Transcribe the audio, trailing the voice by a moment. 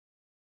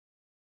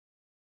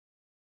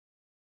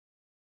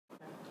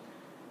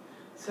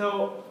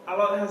So a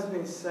lot has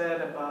been said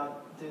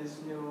about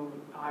this new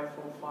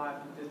iPhone 5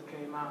 that just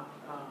came out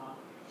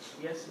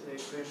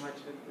yesterday, pretty much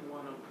at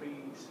one of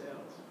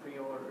pre-sales,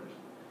 pre-orders.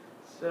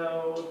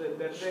 So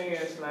the thing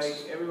is, like,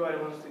 everybody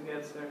wants to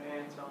get their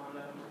hands on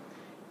them,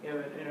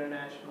 even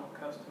international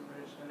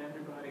customers, and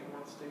everybody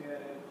wants to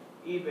get it.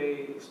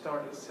 eBay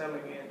started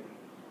selling it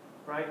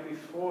right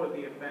before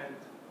the event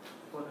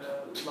for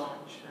the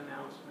launch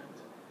announcement,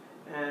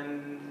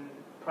 and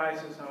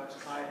prices are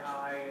sky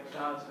high,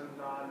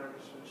 $1,000 or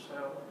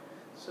so.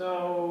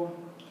 So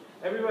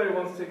everybody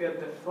wants to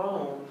get the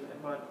phone,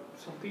 but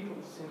some people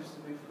seems to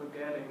be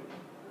forgetting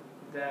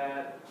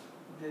that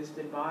this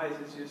device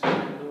is using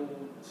a new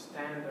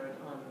standard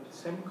on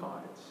SIM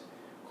cards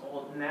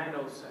called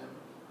Nano SIM,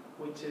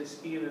 which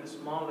is even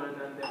smaller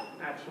than the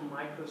actual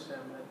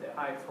MicroSIM that the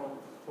iPhone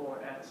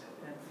 4S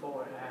and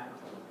 4 have.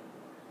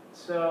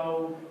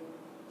 So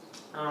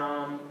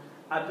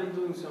I've been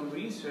doing some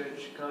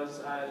research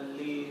because I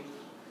live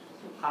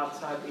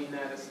outside the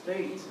United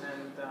States,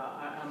 and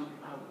I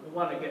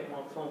want to get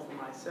one phone for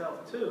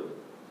myself too.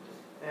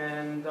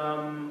 And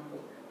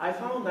I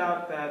found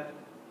out that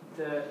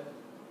the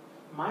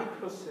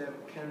MicroSIM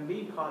can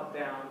be cut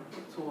down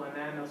to a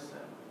Nano SIM,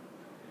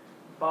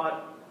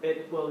 but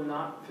it will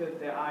not fit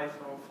the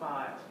iPhone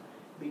 5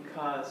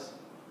 because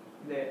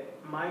the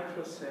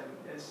MicroSIM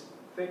is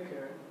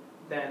thicker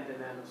than the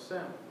Nano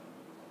SIM.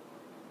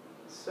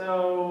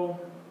 So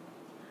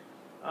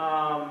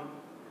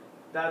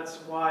that's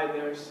why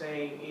they're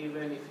saying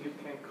even if you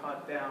can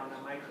cut down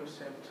a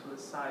MicroSIM to the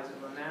size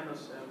of a Nano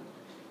SIM,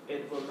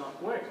 it will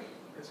not work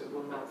because it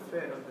will not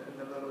fit in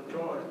the little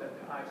drawer that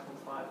the iPhone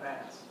 5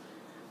 has.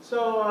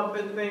 So I've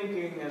been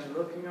thinking and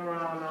looking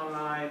around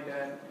online,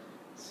 that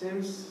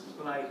seems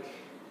like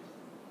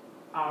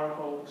our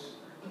hopes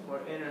for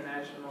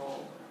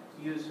international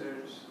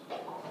users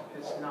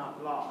is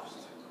not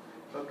lost.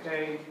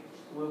 Okay,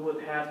 we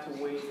would have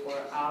to wait for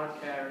our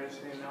carriers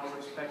in our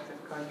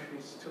respective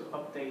countries to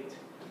update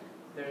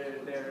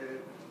their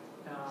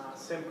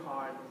SIM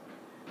card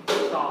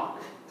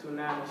stock to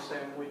Nano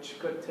SIM, which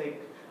could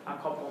take a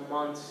couple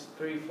months,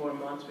 3-4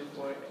 months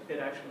before it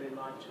actually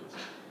launches.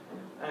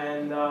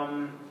 And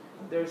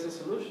there's a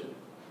solution.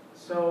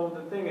 So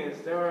the thing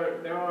is,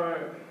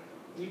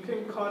 you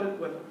can cut it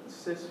with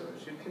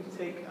scissors. You can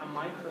take a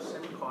micro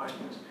SIM card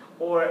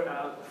or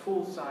a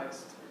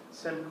full-sized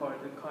SIM card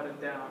and cut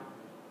it down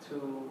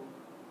to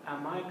a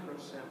micro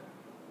SIM.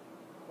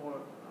 Or,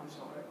 I'm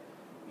sorry,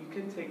 you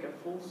can take a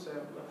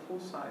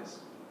full-size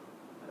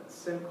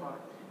SIM card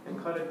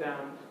and cut it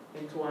down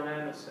into a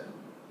Nano SIM.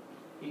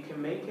 You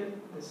can make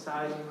it the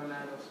size of a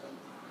Nano SIM.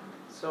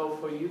 So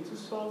for you to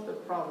solve the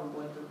problem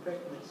with the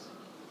thickness,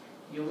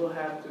 you will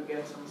have to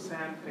get some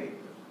sandpaper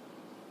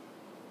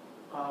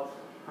of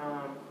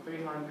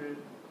 300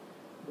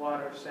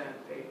 water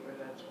sandpaper.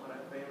 That's what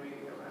I've been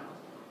reading around,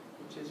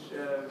 which is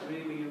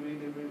really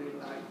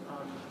light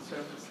on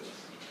surfaces.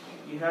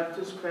 You have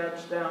to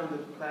scratch down the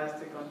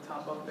plastic on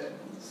top of the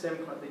SIM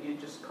card that you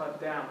just cut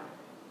down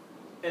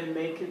and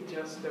make it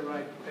just the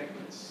right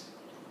thickness.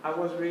 I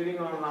was reading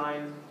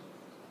online,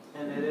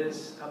 and it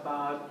is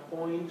about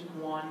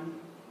 0.1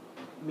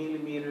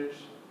 millimeters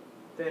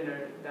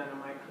thinner than a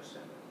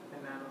MicroSIM,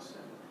 a Nano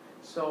SIM.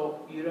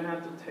 So you don't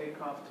have to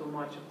take off too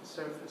much of the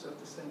surface of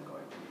the SIM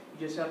card.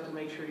 You just have to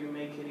make sure you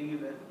make it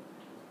even,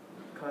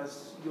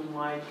 because you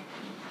might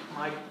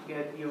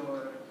get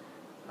your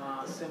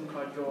SIM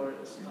card drawer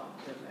stuck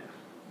in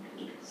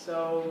there.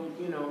 So,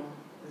 you know,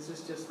 this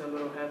is just a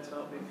little heads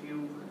up. If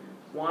you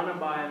want to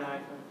buy an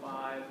iPhone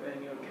 5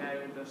 and your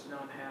carrier does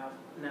not have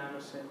Nano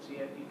SIMs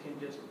yet, you can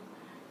just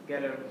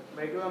get a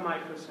regular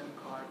micro SIM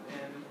card.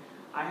 And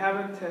I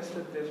haven't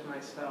tested this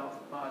myself,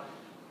 but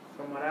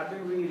from what I've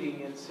been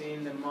reading and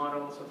seeing the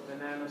models of the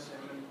Nano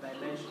SIM and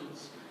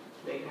dimensions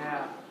they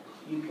have,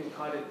 you can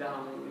cut it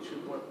down and it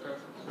should work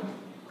perfectly.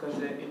 Because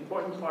the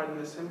important part in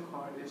the SIM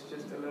card is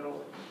just a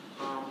little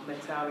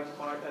metallic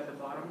part at the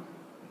bottom,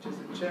 which is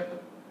the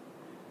chip.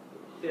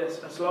 Yes,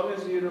 as long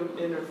as you don't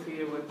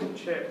interfere with the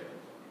chip,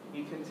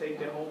 you can take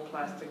the whole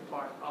plastic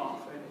part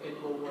off and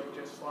it will work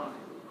just fine.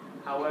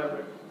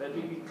 However, let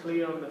me be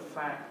clear on the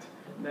fact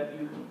that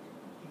you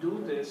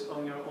do this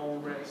on your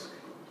own risk.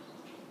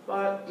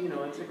 But, you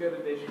know, it's a good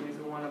addition. If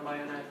you want to buy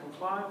an iPhone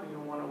 5 and you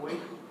want to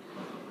wait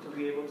to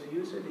be able to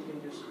use it, you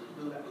can just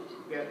do that.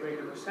 Get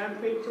regular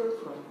sandpaper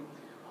from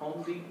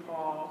Home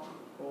Depot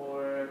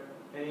or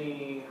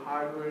any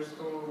hardware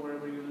store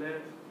wherever you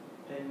live,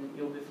 and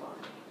you'll be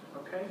fine.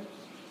 Okay?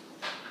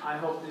 I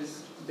hope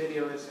this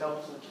video is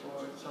helpful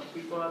for some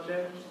people out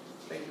there.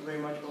 Thank you very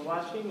much for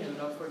watching, and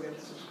don't forget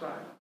to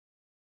subscribe.